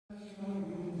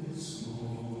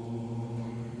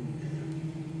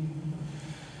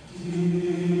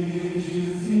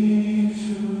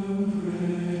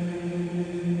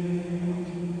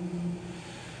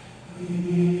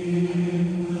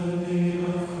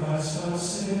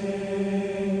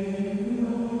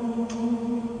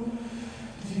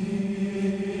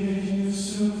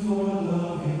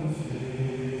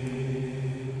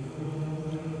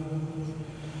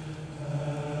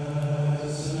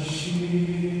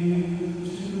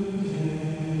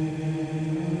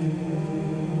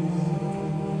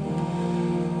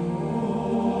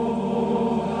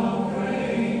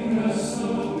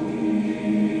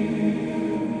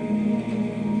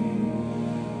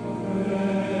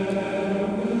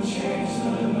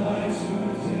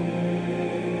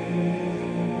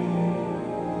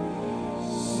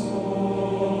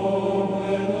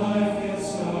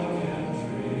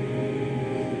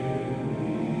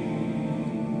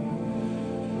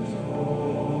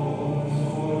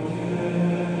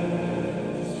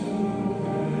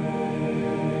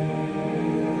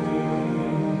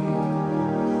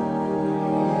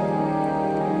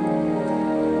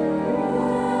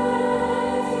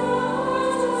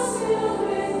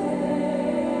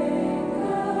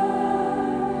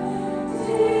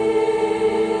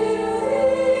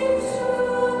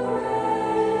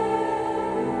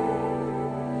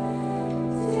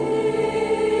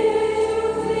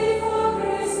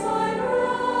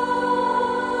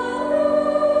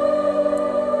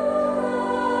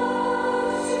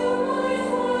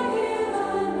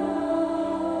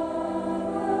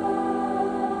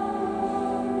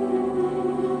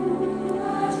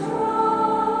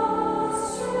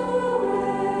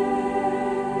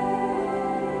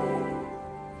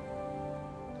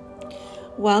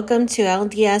Welcome to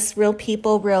LDS Real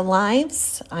People, Real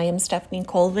Lives. I am Stephanie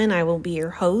Colvin. I will be your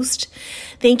host.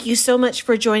 Thank you so much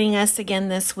for joining us again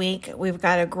this week. We've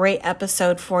got a great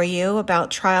episode for you about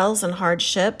trials and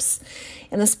hardships.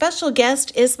 And the special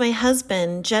guest is my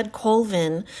husband, Jed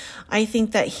Colvin. I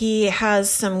think that he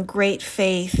has some great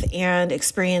faith and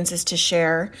experiences to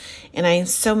share, and I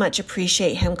so much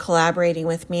appreciate him collaborating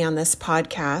with me on this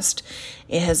podcast.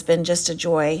 It has been just a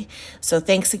joy. So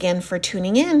thanks again for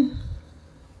tuning in.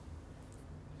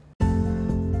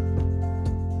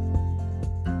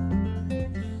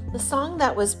 The song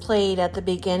that was played at the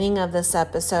beginning of this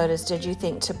episode is Did You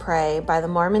Think to Pray by the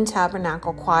Mormon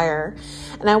Tabernacle Choir.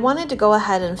 And I wanted to go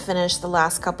ahead and finish the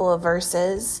last couple of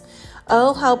verses.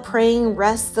 Oh, how praying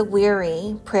rests the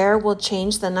weary. Prayer will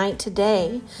change the night to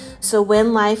day. So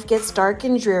when life gets dark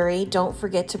and dreary, don't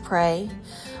forget to pray.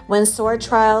 When sore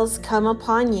trials come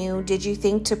upon you, did you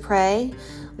think to pray?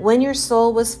 When your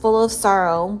soul was full of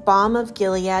sorrow, balm of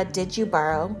Gilead did you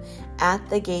borrow at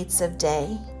the gates of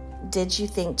day? Did you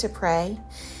think to pray?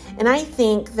 And I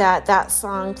think that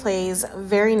song plays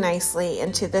very nicely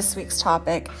into this week's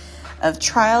topic of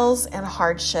trials and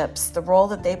hardships, the role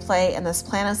that they play in this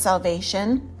plan of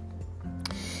salvation.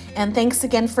 And thanks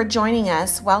again for joining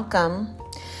us. Welcome.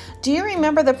 Do you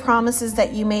remember the promises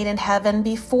that you made in heaven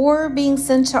before being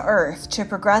sent to earth to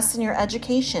progress in your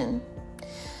education?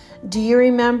 Do you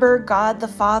remember God the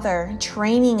Father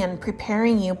training and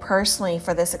preparing you personally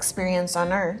for this experience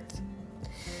on earth?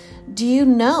 Do you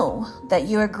know that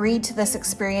you agreed to this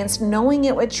experience knowing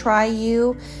it would try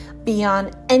you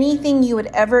beyond anything you would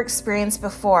ever experience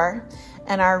before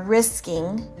and are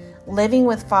risking living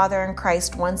with Father in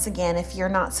Christ once again if you're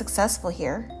not successful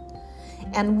here?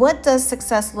 And what does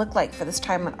success look like for this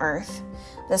time on earth,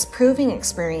 this proving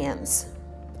experience?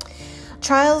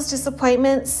 Trials,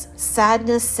 disappointments,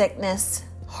 sadness, sickness,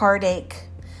 heartache.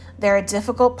 They're a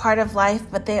difficult part of life,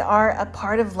 but they are a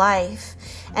part of life,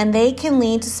 and they can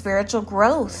lead to spiritual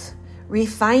growth,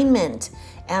 refinement,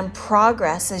 and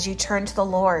progress as you turn to the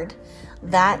Lord.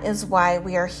 That is why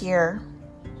we are here.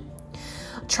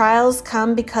 Trials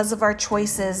come because of our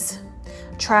choices.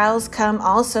 Trials come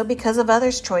also because of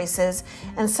others' choices,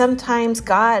 and sometimes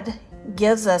God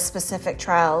gives us specific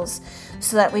trials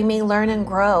so that we may learn and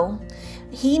grow.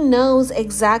 He knows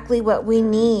exactly what we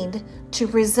need to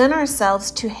present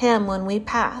ourselves to Him when we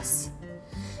pass.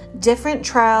 Different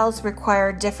trials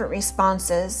require different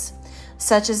responses,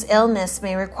 such as illness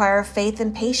may require faith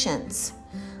and patience,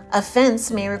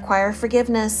 offense may require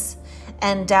forgiveness,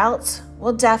 and doubts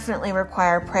will definitely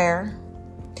require prayer.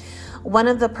 One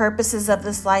of the purposes of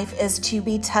this life is to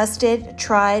be tested,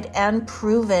 tried, and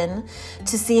proven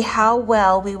to see how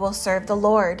well we will serve the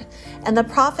Lord. And the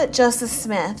prophet Joseph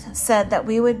Smith said that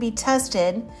we would be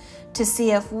tested to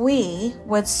see if we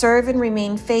would serve and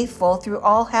remain faithful through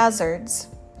all hazards.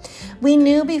 We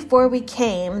knew before we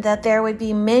came that there would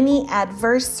be many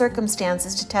adverse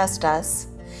circumstances to test us.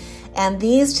 And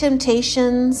these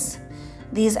temptations,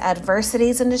 these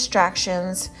adversities and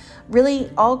distractions, really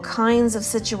all kinds of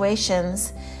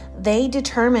situations, they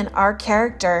determine our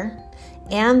character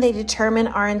and they determine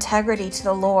our integrity to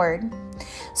the Lord.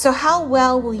 So how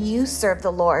well will you serve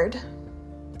the Lord?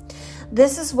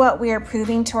 This is what we are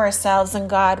proving to ourselves and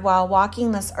God while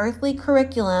walking this earthly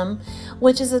curriculum,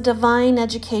 which is a divine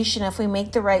education if we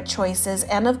make the right choices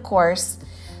and, of course,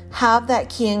 have that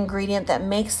key ingredient that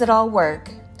makes it all work,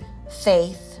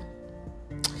 faith.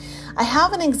 I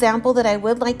have an example that I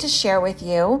would like to share with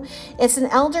you. It's an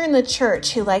elder in the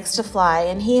church who likes to fly,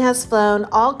 and he has flown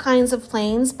all kinds of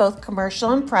planes, both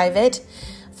commercial and private,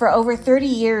 for over 30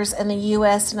 years in the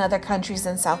U.S. and other countries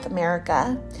in South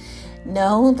America.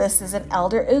 No, this isn't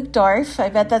Elder Uchtdorf. I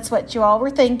bet that's what you all were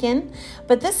thinking.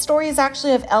 But this story is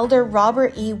actually of Elder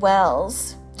Robert E.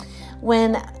 Wells.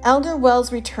 When Elder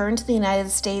Wells returned to the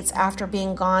United States after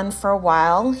being gone for a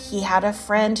while, he had a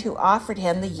friend who offered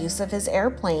him the use of his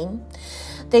airplane.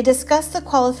 They discussed the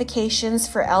qualifications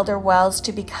for Elder Wells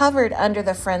to be covered under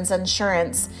the friend's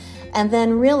insurance, and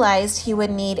then realized he would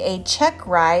need a check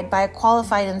ride by a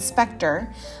qualified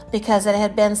inspector because it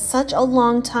had been such a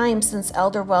long time since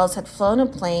Elder Wells had flown a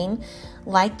plane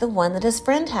like the one that his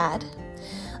friend had.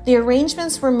 The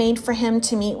arrangements were made for him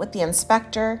to meet with the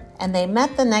inspector, and they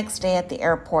met the next day at the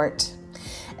airport.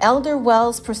 Elder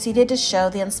Wells proceeded to show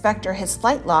the inspector his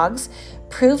flight logs,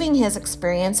 proving his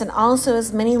experience and also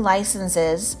his many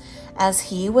licenses, as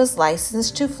he was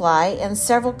licensed to fly in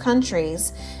several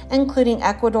countries, including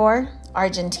Ecuador,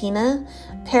 Argentina,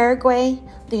 Paraguay,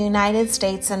 the United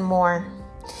States, and more.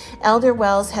 Elder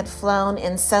Wells had flown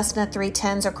in Cessna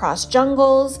 310s across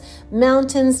jungles,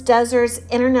 mountains, deserts,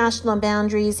 international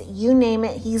boundaries, you name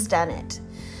it, he's done it.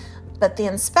 but the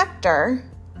inspector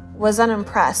was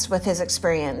unimpressed with his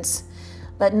experience,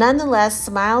 but nonetheless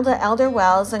smiled at Elder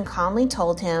Wells and calmly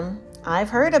told him,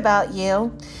 "I've heard about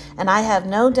you, and I have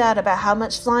no doubt about how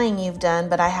much flying you've done,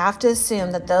 but I have to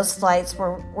assume that those flights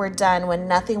were done when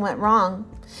nothing went wrong.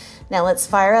 Now let's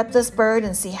fire up this bird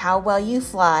and see how well you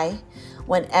fly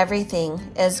when everything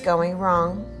is going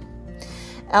wrong."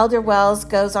 Elder Wells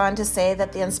goes on to say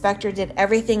that the inspector did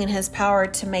everything in his power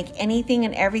to make anything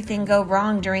and everything go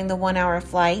wrong during the 1-hour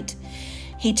flight.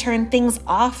 He turned things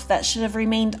off that should have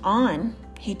remained on.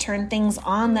 He turned things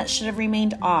on that should have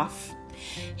remained off.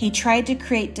 He tried to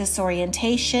create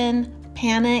disorientation,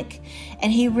 panic,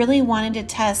 and he really wanted to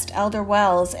test Elder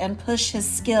Wells and push his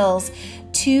skills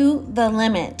to the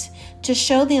limit to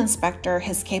show the inspector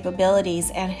his capabilities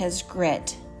and his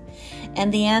grit.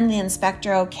 In the end, the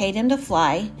inspector okayed him to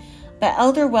fly, but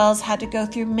Elder Wells had to go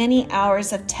through many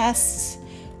hours of tests,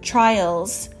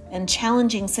 trials, and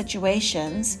challenging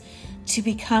situations to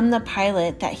become the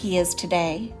pilot that he is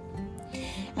today.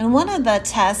 And one of the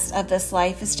tests of this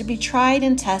life is to be tried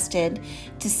and tested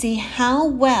to see how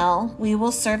well we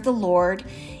will serve the Lord,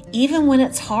 even when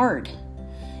it's hard,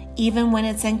 even when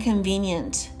it's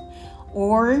inconvenient,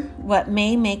 or what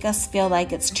may make us feel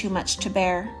like it's too much to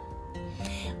bear.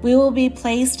 We will be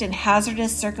placed in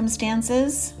hazardous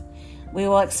circumstances. We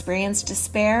will experience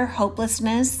despair,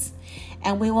 hopelessness,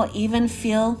 and we will even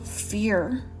feel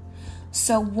fear.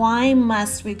 So why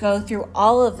must we go through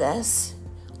all of this?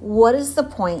 What is the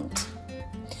point?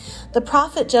 The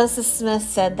prophet Joseph Smith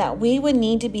said that we would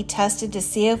need to be tested to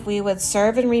see if we would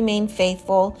serve and remain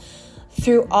faithful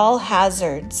through all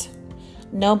hazards,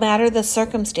 no matter the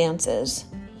circumstances.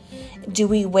 Do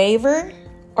we waver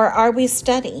or are we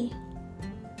steady?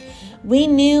 We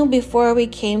knew before we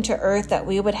came to earth that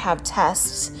we would have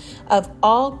tests of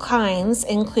all kinds,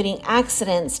 including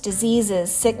accidents,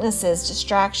 diseases, sicknesses,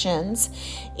 distractions,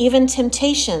 even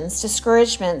temptations,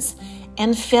 discouragements,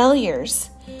 and failures,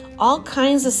 all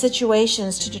kinds of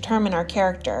situations to determine our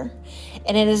character.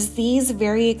 And it is these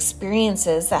very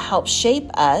experiences that help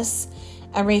shape us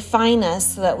and refine us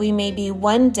so that we may be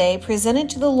one day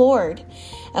presented to the Lord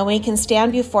and we can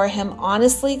stand before Him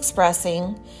honestly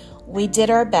expressing, "We did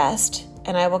our best,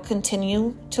 and I will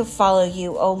continue to follow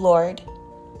you, O Lord."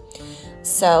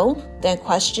 So the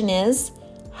question is,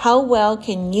 how well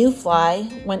can you fly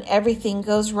when everything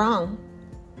goes wrong?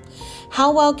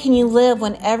 How well can you live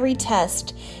when every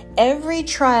test, every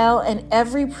trial, and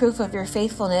every proof of your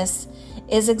faithfulness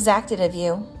is exacted of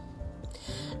you?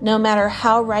 No matter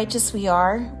how righteous we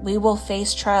are, we will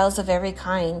face trials of every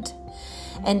kind.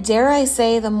 And dare I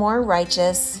say, the more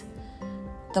righteous,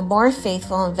 the more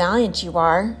faithful and valiant you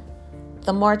are,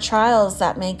 the more trials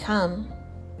that may come.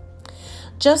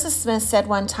 Joseph Smith said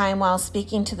one time while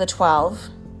speaking to the 12,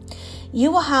 "You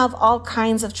will have all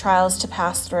kinds of trials to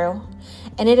pass through,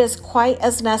 and it is quite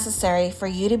as necessary for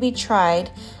you to be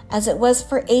tried as it was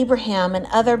for Abraham and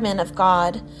other men of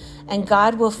God, and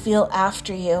God will feel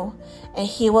after you, and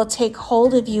He will take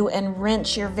hold of you and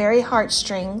wrench your very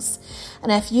heartstrings,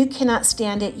 and if you cannot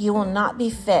stand it, you will not be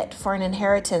fit for an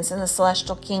inheritance in the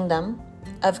celestial kingdom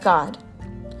of God."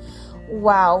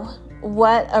 Wow,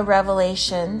 what a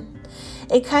revelation.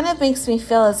 It kind of makes me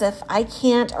feel as if I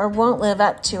can't or won't live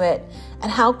up to it,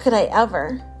 and how could I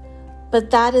ever? But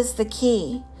that is the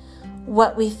key.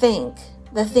 What we think,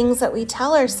 the things that we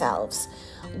tell ourselves.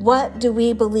 What do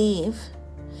we believe?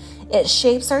 It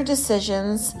shapes our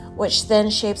decisions, which then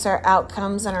shapes our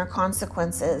outcomes and our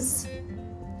consequences.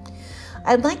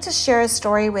 I'd like to share a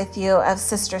story with you of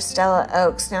Sister Stella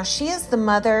Oaks. Now, she is the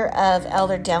mother of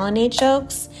Elder Dallin H.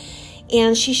 Oaks,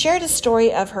 and she shared a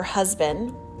story of her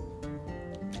husband.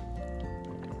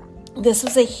 This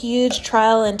was a huge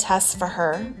trial and test for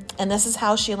her, and this is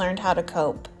how she learned how to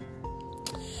cope.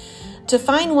 To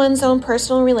find one's own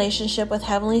personal relationship with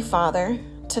Heavenly Father,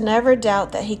 to never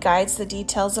doubt that He guides the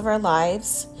details of our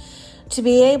lives, to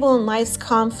be able in life's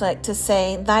conflict to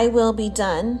say, "Thy will be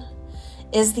done,"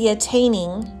 is the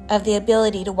attaining of the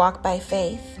ability to walk by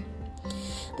faith.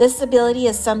 This ability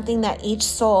is something that each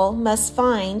soul must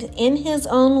find in his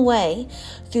own way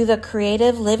through the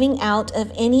creative living out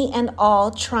of any and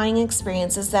all trying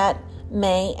experiences that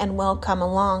may and will come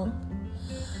along.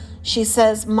 She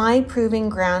says, "My proving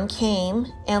ground came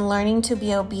in learning to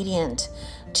be obedient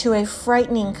to a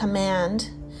frightening command,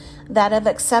 that of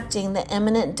accepting the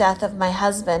imminent death of my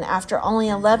husband after only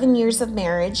 11 years of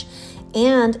marriage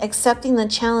and accepting the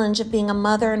challenge of being a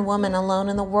mother and woman alone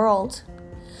in the world.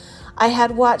 I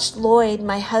had watched Lloyd,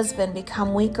 my husband,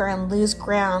 become weaker and lose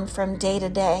ground from day to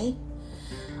day.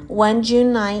 One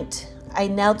June night, I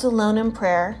knelt alone in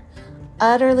prayer,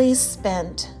 utterly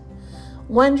spent,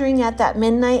 wondering at that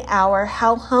midnight hour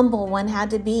how humble one had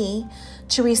to be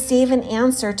to receive an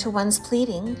answer to one's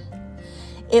pleading.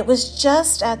 It was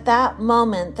just at that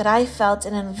moment that I felt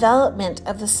an envelopment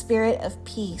of the spirit of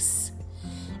peace,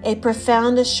 a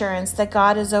profound assurance that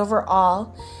God is over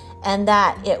all and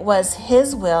that it was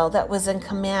His will that was in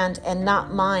command and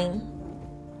not mine.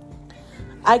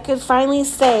 I could finally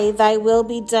say, "Thy will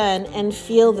be done," and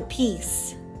feel the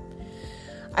peace.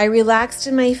 I relaxed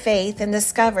in my faith and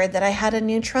discovered that I had a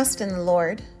new trust in the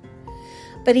Lord.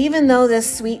 But even though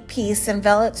this sweet peace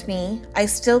enveloped me, I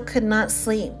still could not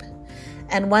sleep.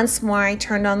 And once more I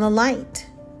turned on the light.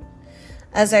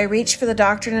 As I reached for the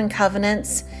Doctrine and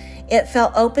Covenants, it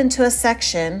fell open to a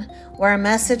section where a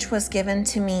message was given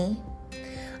to me.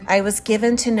 I was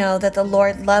given to know that the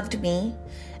Lord loved me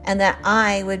and that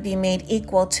I would be made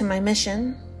equal to my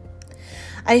mission.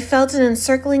 I felt an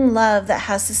encircling love that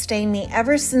has sustained me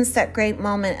ever since that great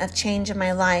moment of change in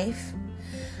my life.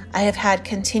 I have had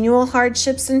continual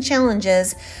hardships and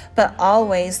challenges, but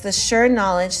always the sure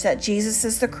knowledge that Jesus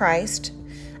is the Christ,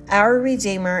 our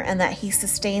Redeemer, and that He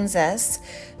sustains us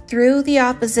through the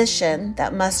opposition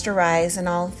that must arise in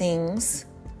all things.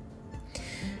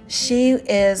 She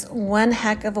is one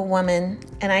heck of a woman,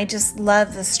 and I just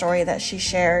love the story that she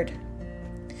shared.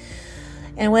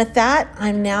 And with that,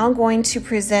 I'm now going to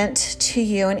present to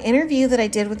you an interview that I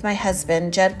did with my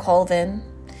husband, Jed Colvin.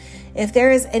 If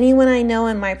there is anyone I know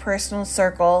in my personal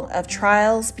circle of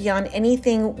trials beyond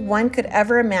anything one could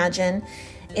ever imagine,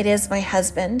 it is my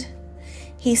husband.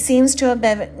 He seems to have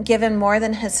been given more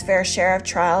than his fair share of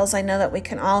trials. I know that we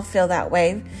can all feel that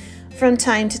way from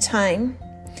time to time.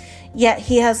 Yet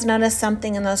he has noticed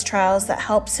something in those trials that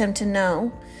helps him to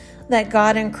know that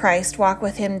God and Christ walk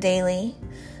with him daily,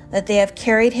 that they have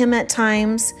carried him at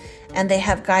times, and they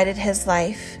have guided his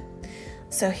life.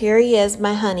 So here he is,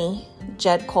 my honey,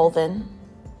 Jed Colvin.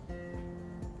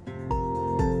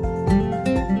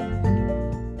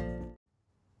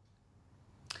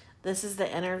 This is the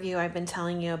interview I've been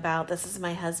telling you about. This is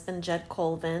my husband, Jed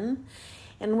Colvin,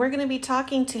 and we're going to be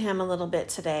talking to him a little bit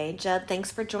today. Jed,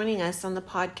 thanks for joining us on the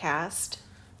podcast.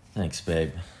 Thanks,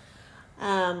 babe.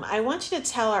 I want you to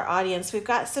tell our audience, we've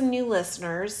got some new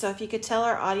listeners, so if you could tell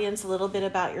our audience a little bit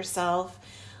about yourself,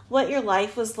 what your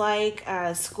life was like,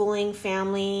 schooling,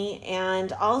 family,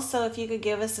 and also if you could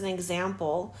give us an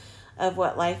example of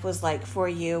what life was like for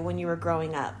you when you were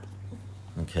growing up.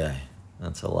 Okay,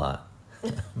 that's a lot.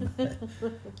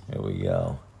 Here we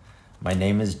go. My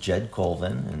name is Jed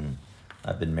Colvin, and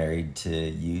I've been married to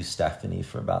you, Stephanie,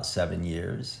 for about 7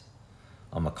 years.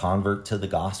 I'm a convert to the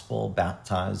gospel,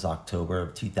 baptized October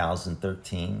of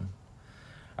 2013.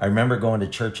 I remember going to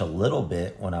church a little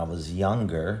bit when I was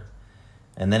younger,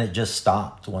 and then it just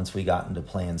stopped once we got into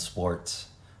playing sports.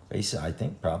 Basically, I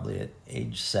think probably at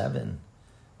age 7,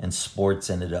 and sports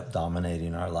ended up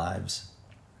dominating our lives.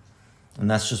 And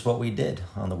that's just what we did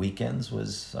on the weekends,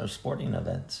 was our sporting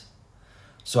events.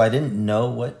 So I didn't know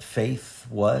what faith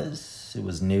was. It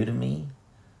was new to me.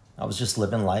 I was just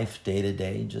living life day to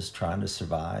day, just trying to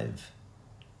survive.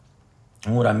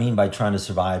 And what I mean by trying to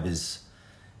survive is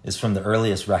from the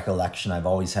earliest recollection, I've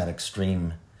always had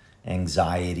extreme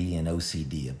anxiety and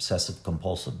OCD, obsessive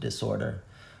compulsive disorder.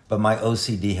 But my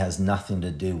OCD has nothing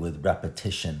to do with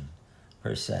repetition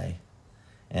per se,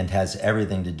 and has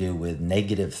everything to do with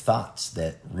negative thoughts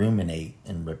that ruminate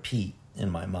and repeat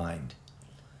in my mind.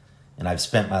 And I've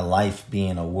spent my life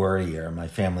being a worrier. My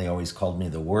family always called me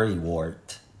the worry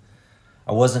wart.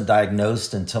 I wasn't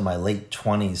diagnosed until my late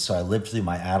 20s, so I lived through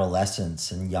my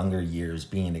adolescence and younger years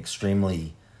being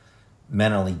extremely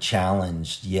mentally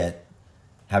challenged, yet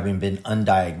having been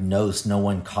undiagnosed, no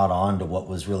one caught on to what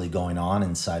was really going on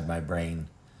inside my brain.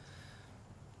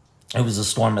 It was a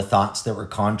storm of thoughts that were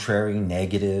contrary,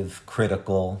 negative,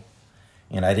 critical,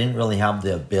 and I didn't really have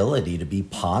the ability to be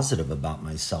positive about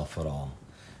myself at all.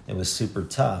 It was super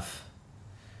tough.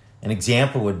 An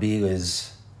example would be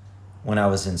when I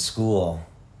was in school,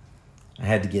 I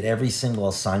had to get every single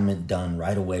assignment done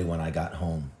right away when I got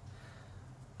home.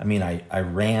 I mean, I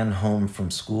ran home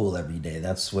from school every day.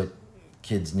 That's what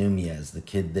kids knew me as, the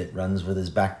kid that runs with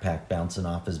his backpack bouncing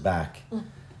off his back.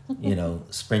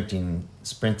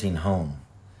 Sprinting home.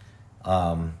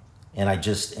 And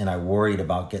I worried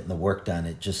about getting the work done.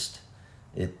 I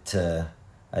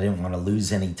didn't want to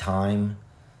lose any time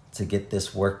to get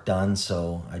this work done,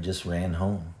 so I just ran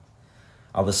home.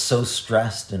 I was so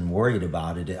stressed and worried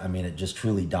about it. It just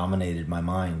truly dominated my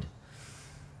mind.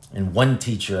 And one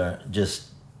teacher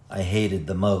I hated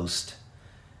the most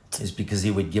is because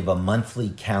he would give a monthly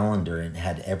calendar and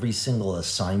had every single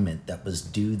assignment that was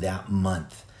due that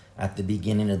month at the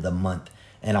beginning of the month.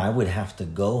 And I would have to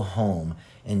go home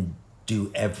and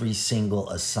do every single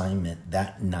assignment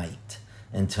that night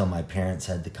until my parents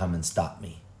had to come and stop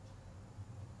me.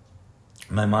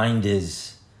 My mind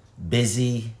is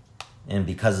busy, and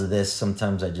because of this,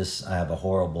 sometimes I have a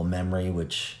horrible memory,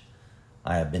 which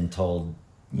I have been told,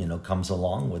 comes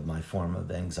along with my form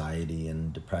of anxiety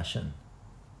and depression.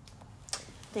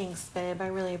 Thanks, babe. I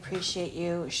really appreciate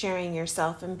you sharing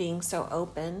yourself and being so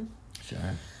open. Sure.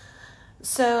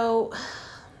 So,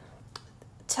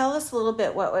 tell us a little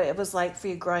bit what it was like for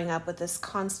you growing up with this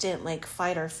constant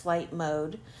fight or flight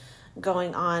mode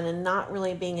going on and not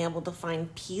really being able to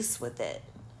find peace with it.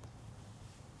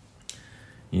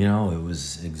 It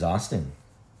was exhausting.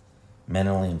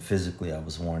 Mentally and physically, I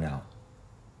was worn out.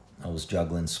 I was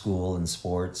juggling school and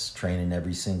sports, training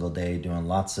every single day, doing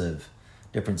lots of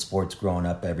different sports growing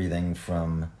up, everything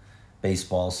from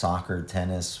baseball, soccer,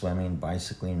 tennis, swimming,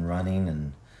 bicycling, running,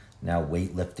 and now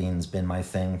weightlifting's been my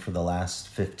thing for the last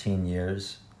 15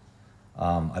 years.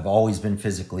 I've always been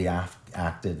physically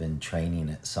active and training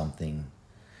at something.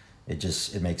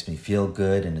 It makes me feel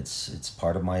good, and it's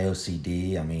part of my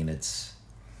OCD. I mean, it's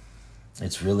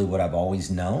really what I've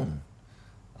always known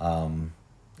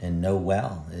and know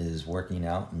well, is working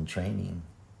out and training.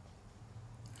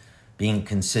 Being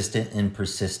consistent and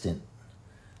persistent,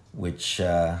 which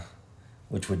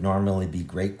would normally be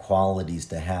great qualities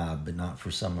to have, but not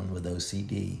for someone with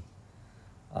OCD.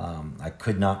 I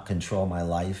could not control my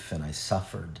life, and I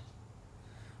suffered.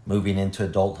 Moving into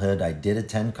adulthood, I did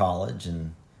attend college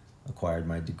and acquired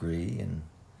my degree,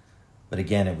 but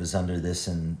again, it was under this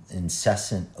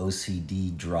incessant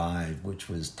OCD drive, which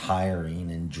was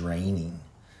tiring and draining.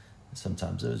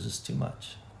 Sometimes it was just too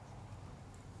much.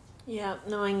 Yeah,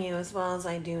 knowing you as well as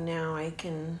I do now, I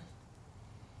can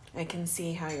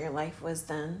see how your life was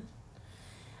then.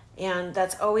 And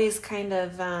that's always kind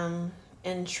of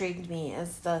intrigued me,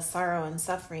 is the sorrow and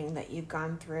suffering that you've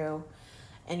gone through,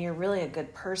 and you're really a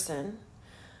good person.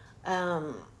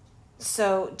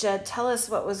 So, Jed, tell us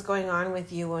what was going on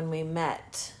with you when we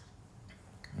met.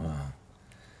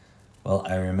 Well,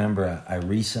 I remember I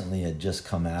recently had just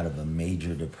come out of a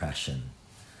major depression.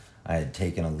 I had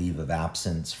taken a leave of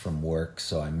absence from work,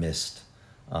 so I missed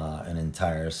an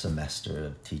entire semester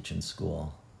of teaching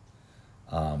school.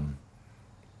 And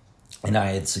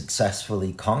I had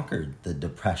successfully conquered the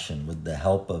depression with the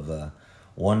help of a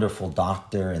wonderful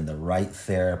doctor and the right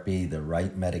therapy, the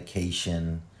right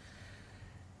medication.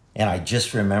 And I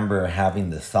just remember having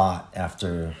the thought,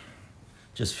 after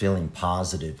just feeling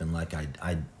positive and like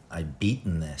I'd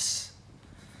beaten this,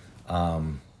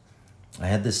 I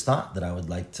had this thought that I would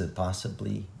like to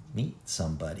possibly meet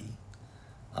somebody.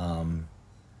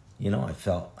 I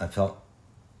felt a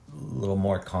little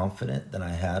more confident than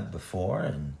I had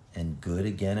before, and good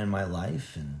again in my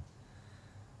life. And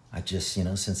I just,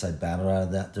 since I battled out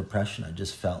of that depression, I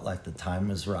just felt like the time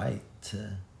was right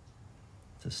to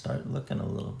start looking a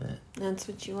little bit. That's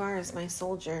what you are, as my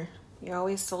soldier. You're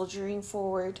always soldiering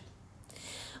forward.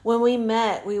 When we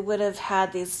met, we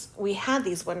had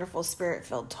these wonderful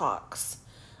spirit-filled talks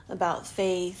about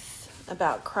faith,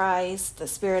 about Christ, the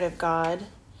Spirit of God.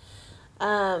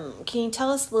 Can you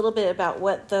tell us a little bit about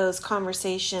what those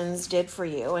conversations did for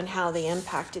you and how they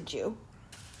impacted you?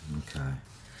 Okay.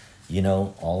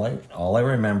 All I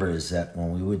remember is that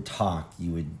when we would talk,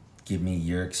 you would give me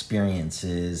your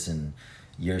experiences and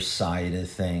your side of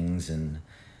things, and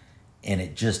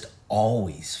it just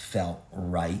always felt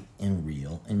right and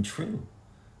real and true.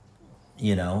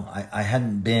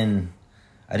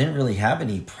 I didn't really have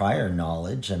any prior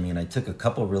knowledge. I mean, I took a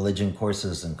couple religion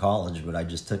courses in college, but I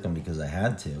just took them because I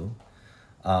had to.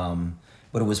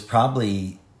 But it was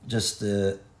probably just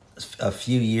a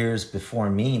few years before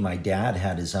me, my dad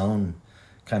had his own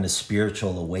kind of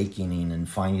spiritual awakening and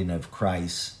finding of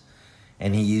Christ.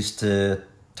 And he used to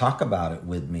talk about it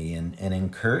with me and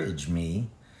encourage me.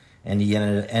 And he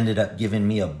ended up giving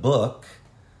me a book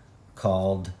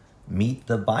called Meet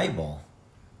the Bible.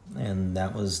 And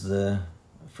that was the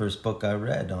first book I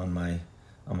read on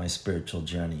my spiritual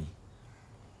journey.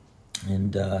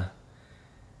 And,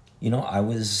 I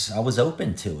was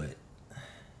open to it.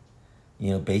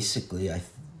 Basically,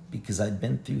 because I'd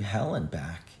been through hell and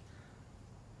back,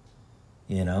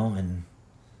 and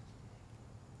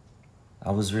I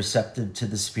was receptive to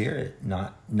the Spirit,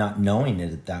 not knowing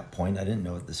it at that point. I didn't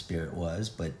know what the Spirit was,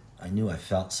 but I knew I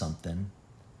felt something.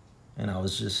 And I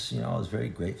was just, I was very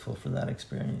grateful for that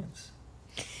experience.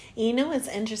 What's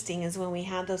interesting is when we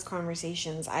had those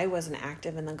conversations, I wasn't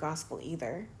active in the gospel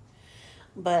either.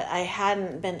 But I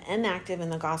hadn't been inactive in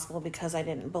the gospel because I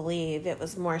didn't believe. It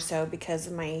was more so because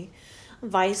of my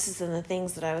vices and the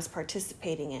things that I was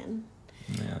participating in.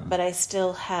 Yeah. But I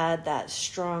still had that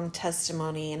strong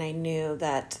testimony, and I knew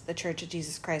that the Church of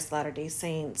Jesus Christ Latter-day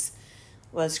Saints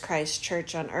was Christ's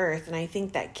church on earth, and I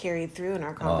think that carried through in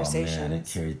our conversations. Oh man, it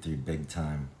carried through big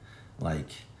time. Like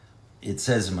it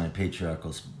says in my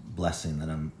patriarchal blessing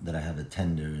that I have a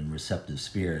tender and receptive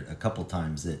spirit. A couple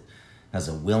times that has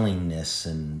a willingness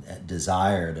and a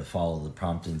desire to follow the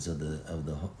promptings of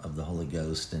the Holy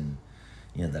Ghost, and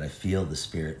that I feel the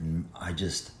Spirit, and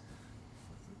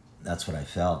that's what I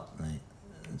felt.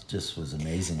 It just was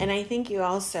amazing. And I think you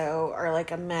also are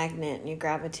like a magnet, and you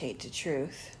gravitate to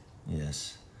truth.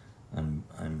 Yes, I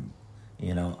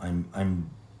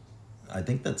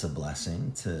think that's a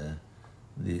blessing, to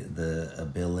the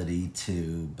ability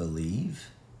to believe.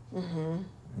 Mm-hmm.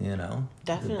 The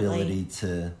Definitely. ability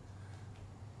to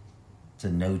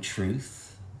know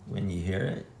truth when you hear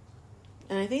it.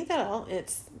 And I think that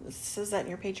it says that in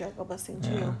your patriarchal blessing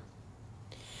too. Yeah.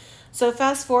 So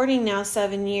fast forwarding now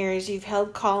 7 years, you've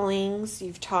held callings,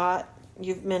 you've taught,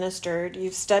 you've ministered,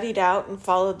 you've studied out and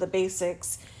followed the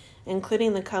basics,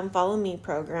 including the Come Follow Me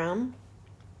program.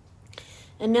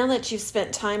 And now that you've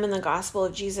spent time in the gospel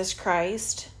of Jesus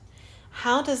Christ,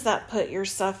 how does that put your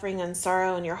suffering and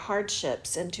sorrow and your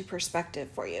hardships into perspective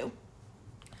for you?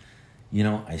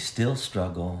 I still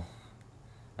struggle,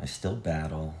 I still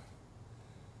battle,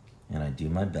 and I do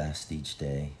my best each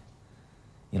day.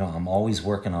 I'm always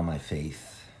working on my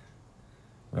faith,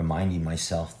 reminding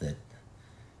myself that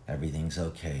everything's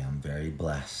okay. I'm very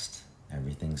blessed.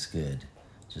 Everything's good.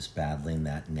 Just battling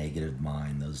that negative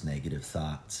mind, those negative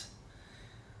thoughts.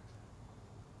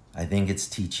 I think it's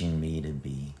teaching me to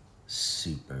be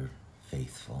super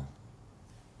faithful.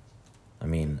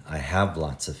 I have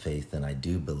lots of faith and I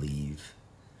do believe.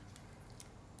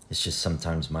 It's just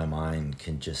sometimes my mind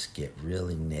can just get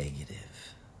really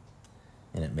negative,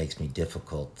 and it makes it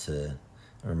difficult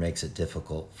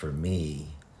for me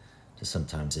to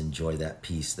sometimes enjoy that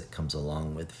peace that comes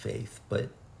along with faith. But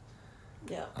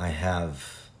yeah, I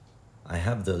have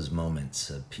those moments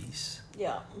of peace.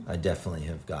 Yeah, I definitely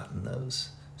have gotten those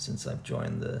since I've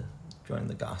joined the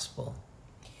gospel.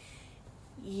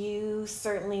 You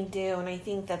certainly do, and I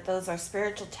think that those are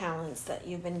spiritual talents that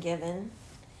you've been given.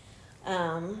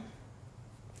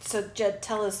 So Jed,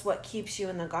 tell us what keeps you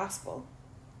in the gospel.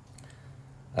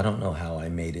 I don't know how I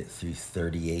made it through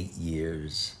 38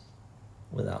 years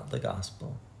without the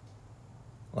gospel.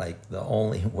 Like, the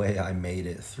only way I made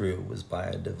it through was by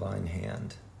a divine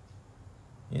hand.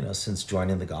 Since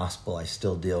joining the gospel, I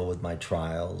still deal with my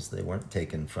trials. They weren't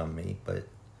taken from me, but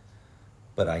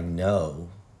I know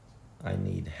I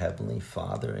need Heavenly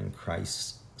Father and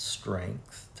Christ's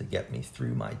strength to get me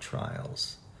through my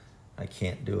trials. I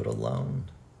can't do it alone.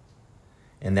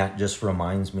 And that just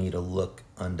reminds me to look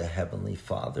unto Heavenly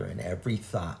Father in every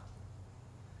thought.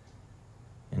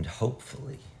 And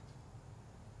hopefully,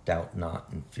 doubt not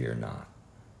and fear not.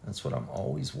 That's what I'm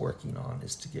always working on,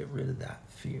 is to get rid of that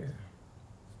fear.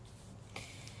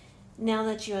 Now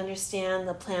that you understand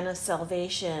the plan of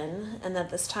salvation and that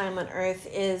this time on earth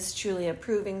is truly a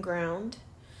proving ground,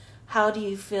 how do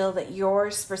you feel that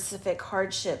your specific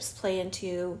hardships play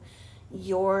into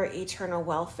your eternal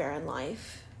welfare in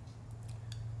life?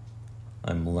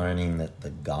 I'm learning that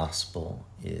the gospel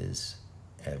is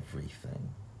everything.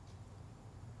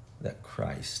 That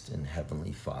Christ and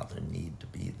Heavenly Father need to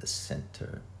be the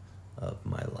center of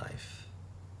my life.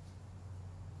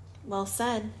 Well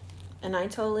said. And I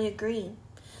totally agree.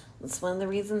 That's one of the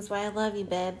reasons why I love you,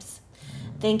 babes.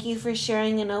 Thank you for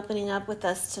sharing and opening up with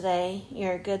us today.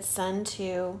 You're a good son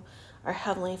to our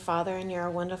Heavenly Father, and you're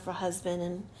a wonderful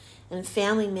husband and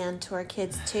family man to our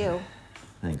kids too.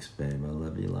 Thanks, babe. I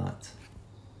love you lots.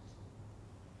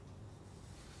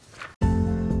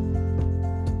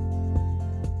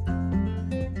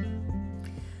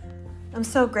 I'm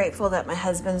so grateful that my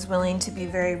husband's willing to be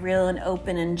very real and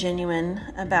open and genuine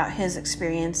about his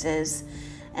experiences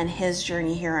and his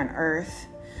journey here on earth.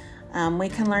 We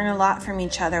can learn a lot from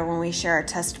each other when we share our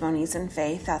testimonies in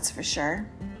faith, that's for sure.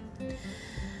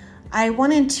 I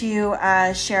wanted to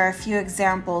share a few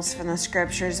examples from the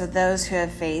scriptures of those who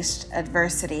have faced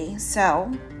adversity.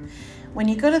 So, when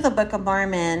you go to the Book of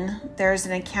Mormon, there's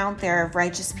an account there of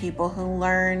righteous people who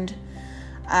learned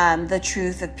the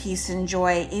truth of peace and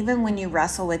joy, even when you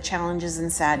wrestle with challenges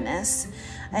and sadness.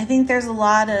 I think there's a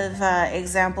lot of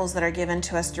examples that are given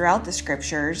to us throughout the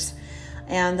scriptures,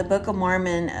 and the Book of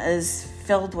Mormon is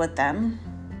filled with them.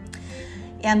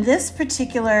 And this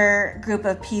particular group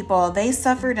of people, they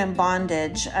suffered in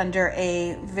bondage under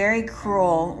a very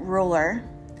cruel ruler,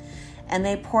 and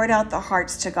they poured out their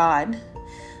hearts to God.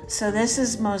 So this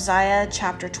is Mosiah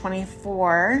chapter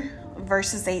 24,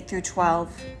 verses 8 through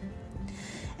 12.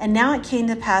 And now it came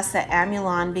to pass that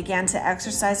Amulon began to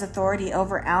exercise authority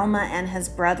over Alma and his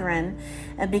brethren,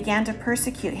 and began to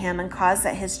persecute him, and caused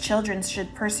that his children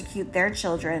should persecute their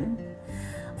children.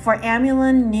 For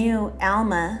Amulon knew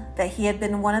Alma, that he had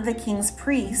been one of the king's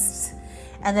priests,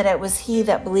 and that it was he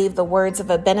that believed the words of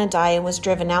Abinadi and was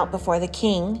driven out before the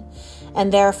king,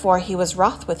 and therefore he was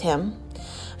wroth with him.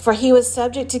 For he was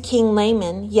subject to King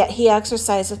Laman, yet he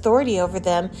exercised authority over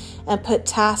them, and put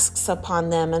tasks upon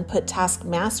them, and put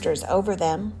taskmasters over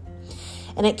them.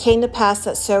 And it came to pass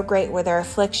that so great were their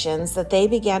afflictions, that they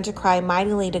began to cry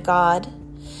mightily to God.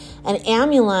 And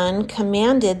Amulon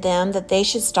commanded them that they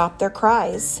should stop their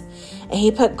cries. And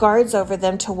he put guards over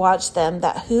them to watch them,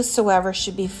 that whosoever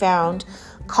should be found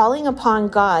calling upon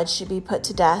God should be put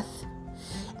to death.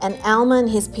 And Alma and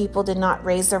his people did not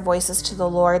raise their voices to the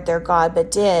Lord their God, but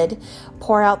did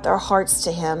pour out their hearts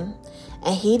to him.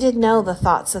 And he did know the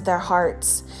thoughts of their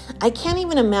hearts. I can't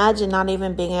even imagine not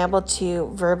even being able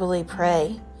to verbally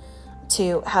pray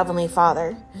to Heavenly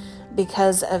Father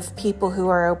because of people who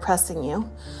are oppressing you.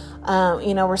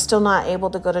 We're still not able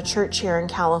to go to church here in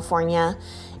California,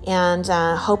 and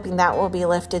hoping that will be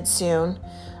lifted soon.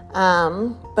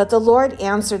 But the Lord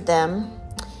answered them.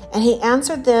 And he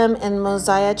answered them in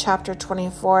Mosiah chapter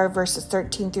 24, verses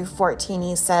 13 through 14.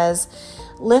 He says,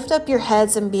 Lift up your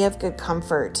heads and be of good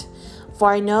comfort,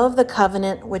 for I know of the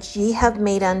covenant which ye have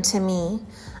made unto me,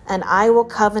 and I will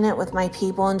covenant with my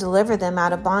people and deliver them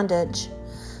out of bondage.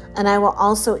 And I will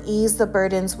also ease the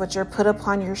burdens which are put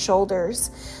upon your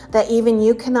shoulders, that even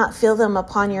you cannot feel them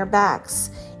upon your backs,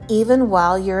 even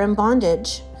while you're in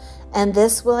bondage. And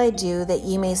this will I do, that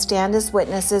ye may stand as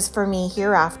witnesses for me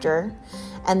hereafter,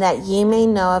 and that ye may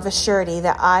know of a surety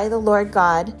that I, the Lord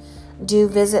God, do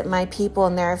visit my people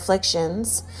in their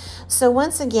afflictions. So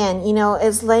once again,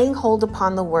 is laying hold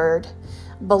upon the word,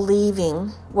 believing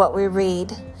what we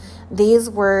read. These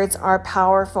words are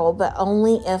powerful, but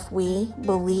only if we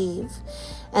believe.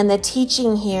 And the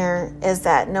teaching here is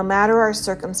that no matter our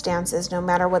circumstances, no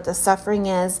matter what the suffering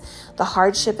is, the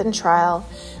hardship and trial,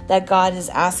 that God is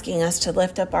asking us to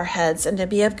lift up our heads and to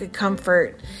be of good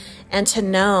comfort, and to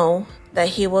know that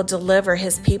he will deliver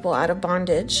his people out of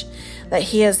bondage, that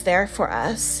he is there for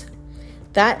us.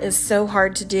 That is so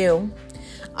hard to do.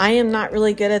 I am not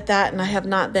really good at that, and I have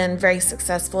not been very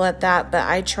successful at that, but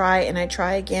I try and I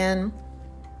try again.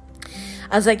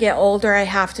 As I get older, I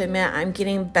have to admit I'm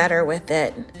getting better with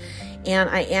it. And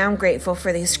I am grateful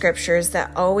for these scriptures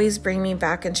that always bring me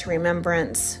back into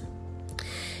remembrance.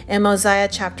 In Mosiah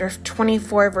chapter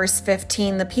 24, verse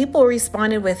 15, the people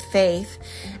responded with faith,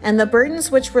 and the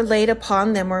burdens which were laid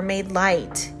upon them were made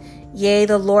light. Yea,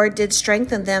 the Lord did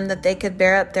strengthen them that they could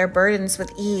bear up their burdens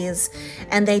with ease,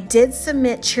 and they did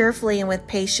submit cheerfully and with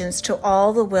patience to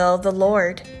all the will of the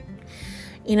Lord.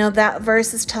 That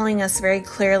verse is telling us very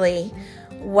clearly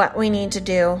what we need to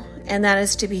do, and that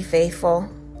is to be faithful.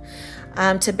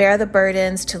 To bear the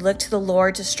burdens, to look to the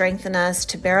Lord to strengthen us,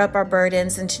 to bear up our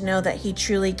burdens, and to know that he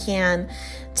truly can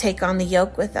take on the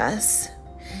yoke with us.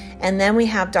 And then we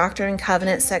have Doctrine and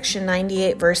Covenants, section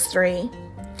 98, verse 3.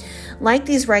 Like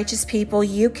these righteous people,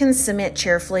 you can submit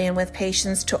cheerfully and with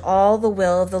patience to all the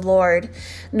will of the Lord,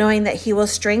 knowing that he will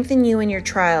strengthen you in your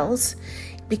trials,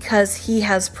 because he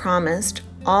has promised,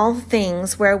 all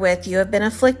things wherewith you have been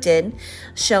afflicted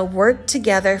shall work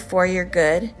together for your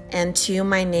good and to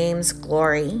my name's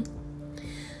glory.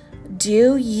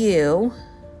 Do you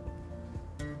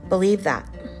believe that?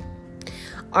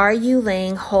 Are you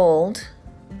laying hold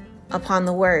upon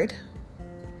the word?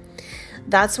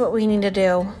 That's what we need to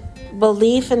do.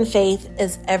 Belief and faith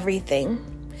is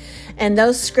everything. And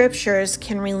those scriptures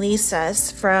can release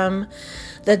us from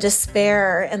the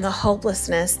despair and the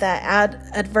hopelessness that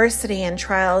adversity and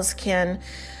trials can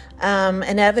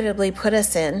inevitably put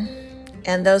us in.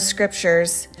 And those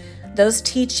scriptures, those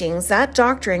teachings, that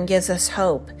doctrine gives us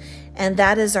hope. And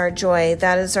that is our joy,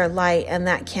 that is our light, and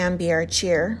that can be our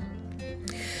cheer.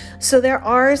 So there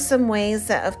are some ways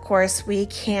that, of course, we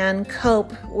can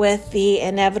cope with the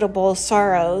inevitable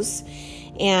sorrows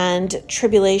and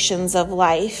tribulations of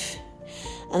life.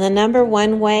 And the number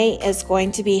one way is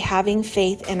going to be having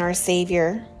faith in our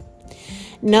Savior,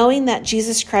 knowing that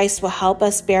Jesus Christ will help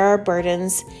us bear our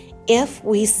burdens if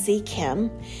we seek him.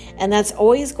 And that's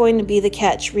always going to be the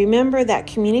catch. Remember that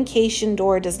communication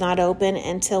door does not open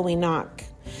until we knock.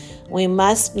 We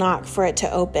must knock for it to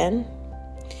open.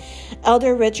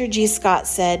 Elder Richard G. Scott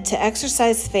said, to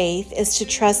exercise faith is to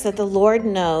trust that the Lord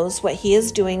knows what he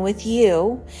is doing with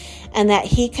you and that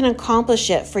he can accomplish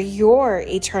it for your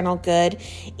eternal good,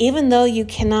 even though you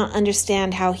cannot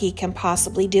understand how he can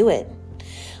possibly do it.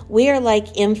 We are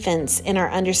like infants in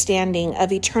our understanding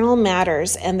of eternal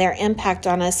matters and their impact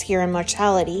on us here in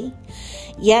mortality.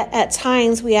 Yet at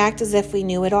times we act as if we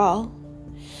knew it all.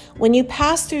 When you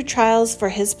pass through trials for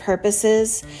His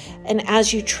purposes, and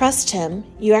as you trust Him,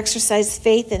 you exercise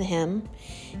faith in Him,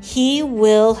 He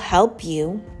will help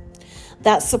you.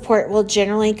 That support will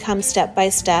generally come step by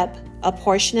step, a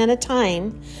portion at a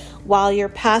time. While you're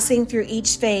passing through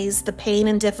each phase, the pain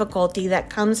and difficulty that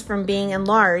comes from being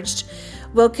enlarged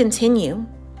will continue.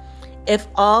 If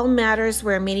all matters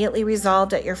were immediately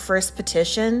resolved at your first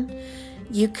petition,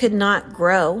 you could not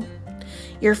grow.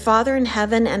 Your Father in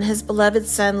heaven and His beloved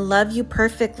Son love you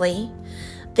perfectly.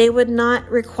 They would not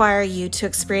require you to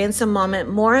experience a moment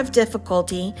more of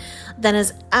difficulty than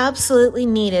is absolutely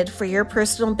needed for your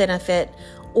personal benefit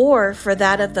or for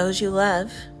that of those you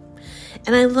love.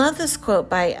 And I love this quote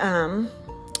by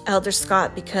Elder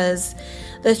Scott because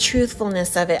the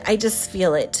truthfulness of it, I just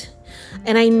feel it.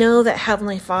 And I know that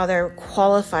Heavenly Father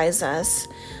qualifies us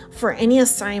for any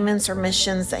assignments or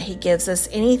missions that He gives us,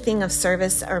 anything of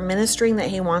service or ministering that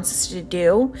He wants us to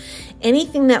do,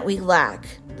 anything that we lack.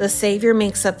 The Savior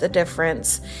makes up the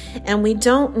difference. And we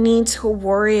don't need to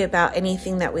worry about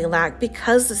anything that we lack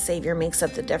because the Savior makes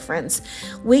up the difference.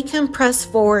 We can press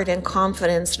forward in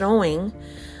confidence knowing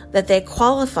that they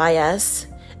qualify us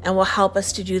and will help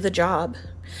us to do the job.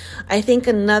 I think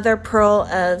another pearl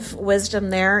of wisdom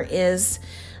there is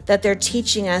that they're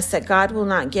teaching us that God will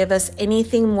not give us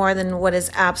anything more than what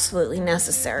is absolutely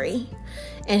necessary.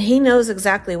 And He knows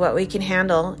exactly what we can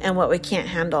handle and what we can't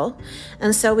handle.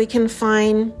 And so we can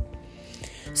find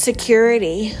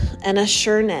security and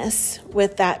assurance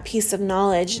with that piece of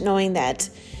knowledge, knowing that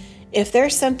if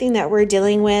there's something that we're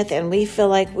dealing with and we feel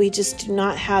like we just do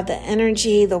not have the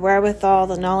energy, the wherewithal,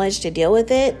 the knowledge to deal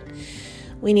with it,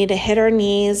 we need to hit our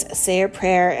knees, say a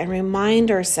prayer, and remind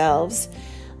ourselves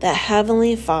that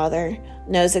Heavenly Father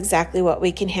knows exactly what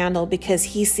we can handle because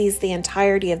He sees the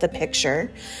entirety of the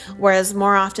picture, whereas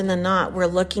more often than not, we're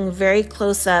looking very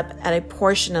close up at a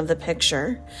portion of the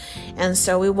picture. And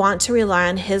so we want to rely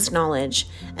on His knowledge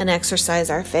and exercise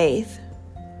our faith.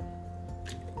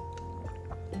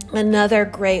 Another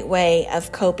great way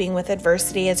of coping with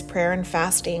adversity is prayer and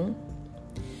fasting.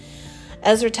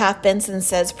 Ezra Taft Benson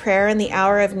says, prayer in the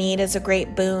hour of need is a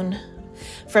great boon.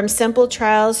 From simple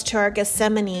trials to our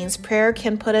Gethsemanes, prayer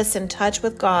can put us in touch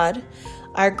with God,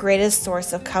 our greatest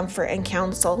source of comfort and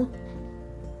counsel.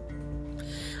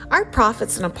 Our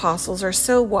prophets and apostles are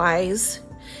so wise.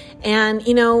 And,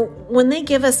 when they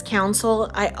give us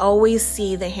counsel, I always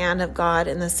see the hand of God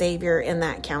and the Savior in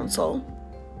that counsel.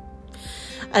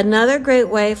 Another great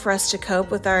way for us to cope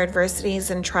with our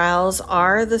adversities and trials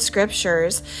are the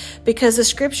scriptures, because the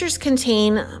scriptures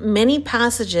contain many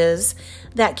passages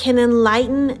that can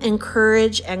enlighten,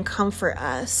 encourage, and comfort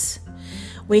us.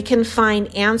 We can find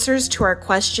answers to our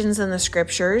questions in the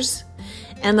scriptures,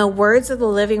 and the words of the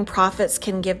living prophets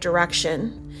can give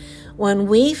direction. When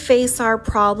we face our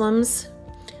problems,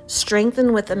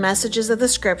 strengthened with the messages of the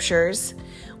scriptures,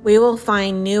 we will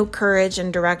find new courage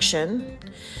and direction.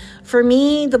 For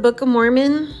me, the Book of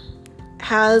Mormon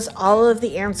has all of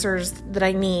the answers that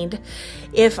I need.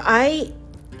 If I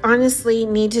honestly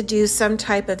need to do some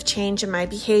type of change in my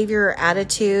behavior or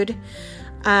attitude,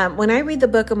 when I read the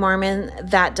Book of Mormon,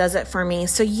 that does it for me.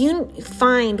 So you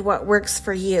find what works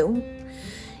for you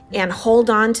and hold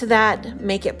on to that,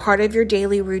 make it part of your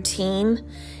daily routine,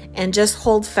 and just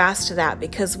hold fast to that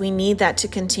because we need that to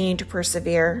continue to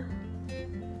persevere.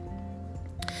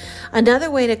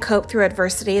 Another way to cope through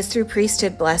adversity is through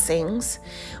priesthood blessings.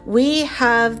 We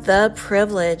have the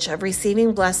privilege of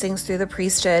receiving blessings through the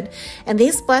priesthood, and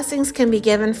these blessings can be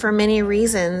given for many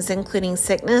reasons, including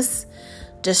sickness,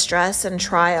 distress, and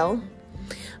trial.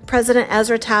 President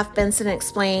Ezra Taft Benson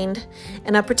explained,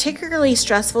 in a particularly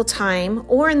stressful time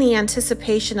or in the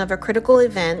anticipation of a critical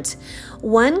event,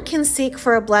 one can seek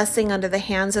for a blessing under the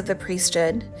hands of the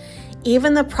priesthood.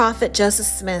 Even the prophet Joseph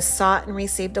Smith sought and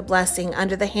received a blessing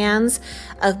under the hands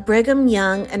of Brigham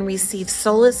Young and received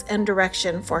solace and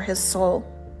direction for his soul.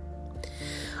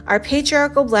 Our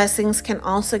patriarchal blessings can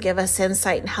also give us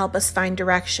insight and help us find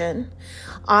direction.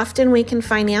 Often we can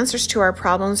find answers to our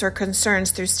problems or concerns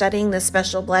through studying this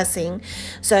special blessing.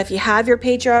 So if you have your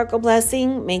patriarchal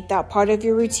blessing, make that part of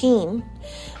your routine.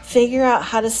 Figure out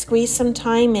how to squeeze some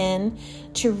time in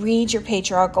to read your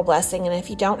patriarchal blessing. And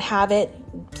if you don't have it,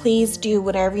 please do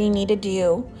whatever you need to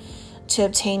do to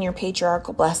obtain your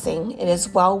patriarchal blessing. It is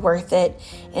well worth it,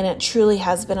 and it truly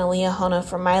has been a liahona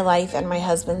for my life and my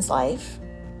husband's life.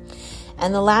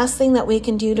 And the last thing that we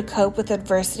can do to cope with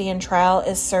adversity and trial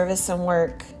is service and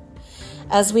work.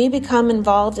 As we become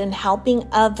involved in helping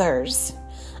others,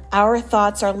 Our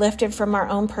thoughts are lifted from our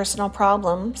own personal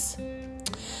problems.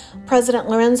 President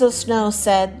Lorenzo Snow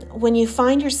said, "When you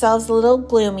find yourselves a little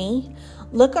gloomy,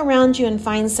 look around you and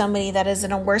find somebody that is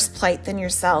in a worse plight than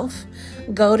yourself.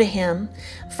 Go to him.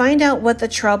 Find out what the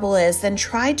trouble is, then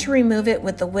try to remove it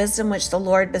with the wisdom which the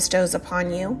Lord bestows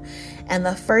upon you. And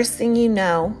the first thing you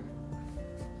know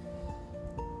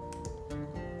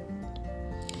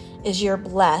is you're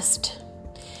blessed.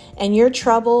 And your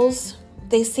troubles,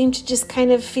 they seem to just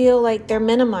kind of feel like they're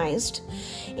minimized."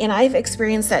 And I've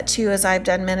experienced that too as I've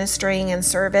done ministering and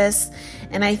service.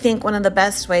 And I think one of the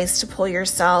best ways to pull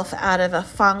yourself out of a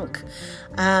funk,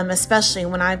 especially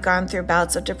when I've gone through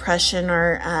bouts of depression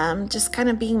or just kind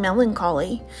of being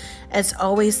melancholy, is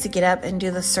always to get up and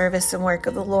do the service and work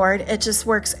of the Lord. It just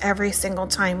works every single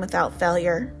time without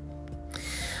failure.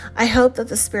 I hope that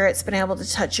the Spirit's been able to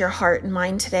touch your heart and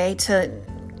mind today to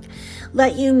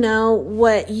let you know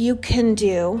what you can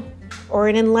do, or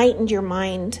it enlightened your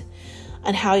mind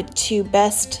on how to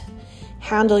best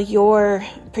handle your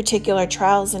particular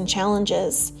trials and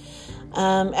challenges.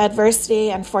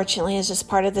 Adversity, unfortunately, is just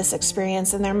part of this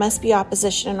experience, and there must be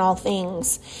opposition in all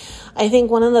things. I think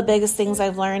one of the biggest things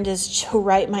I've learned is to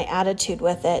right my attitude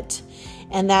with it,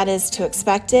 and that is to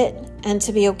expect it and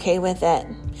to be okay with it,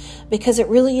 because it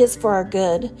really is for our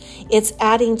good. It's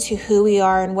adding to who we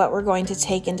are and what we're going to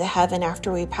take into heaven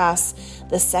after we pass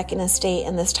the second estate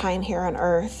and this time here on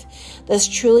earth. This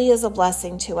truly is a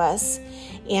blessing to us.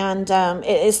 And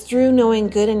it is through knowing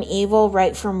good and evil,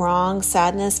 right from wrong,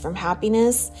 sadness from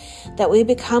happiness, that we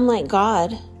become like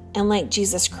God and like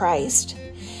Jesus Christ.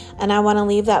 And I want to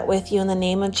leave that with you in the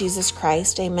name of Jesus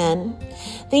Christ. Amen.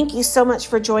 Thank you so much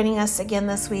for joining us again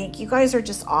this week. You guys are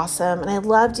just awesome. And I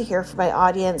love to hear from my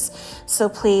audience. So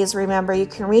please remember, you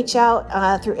can reach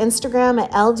out through Instagram at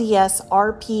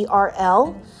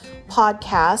LDSRPRL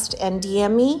podcast and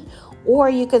DM me, or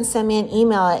you can send me an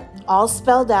email at all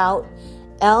spelled out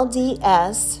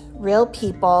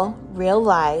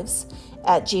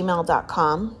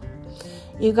LDSRealPeopleRealLives@gmail.com.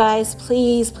 You guys,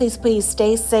 please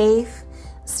stay safe,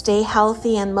 stay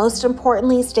healthy, and most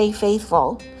importantly, stay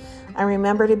faithful. And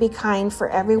remember to be kind, for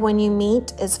everyone you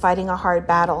meet is fighting a hard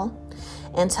battle.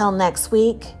 Until next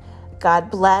week, God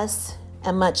bless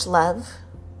and much love.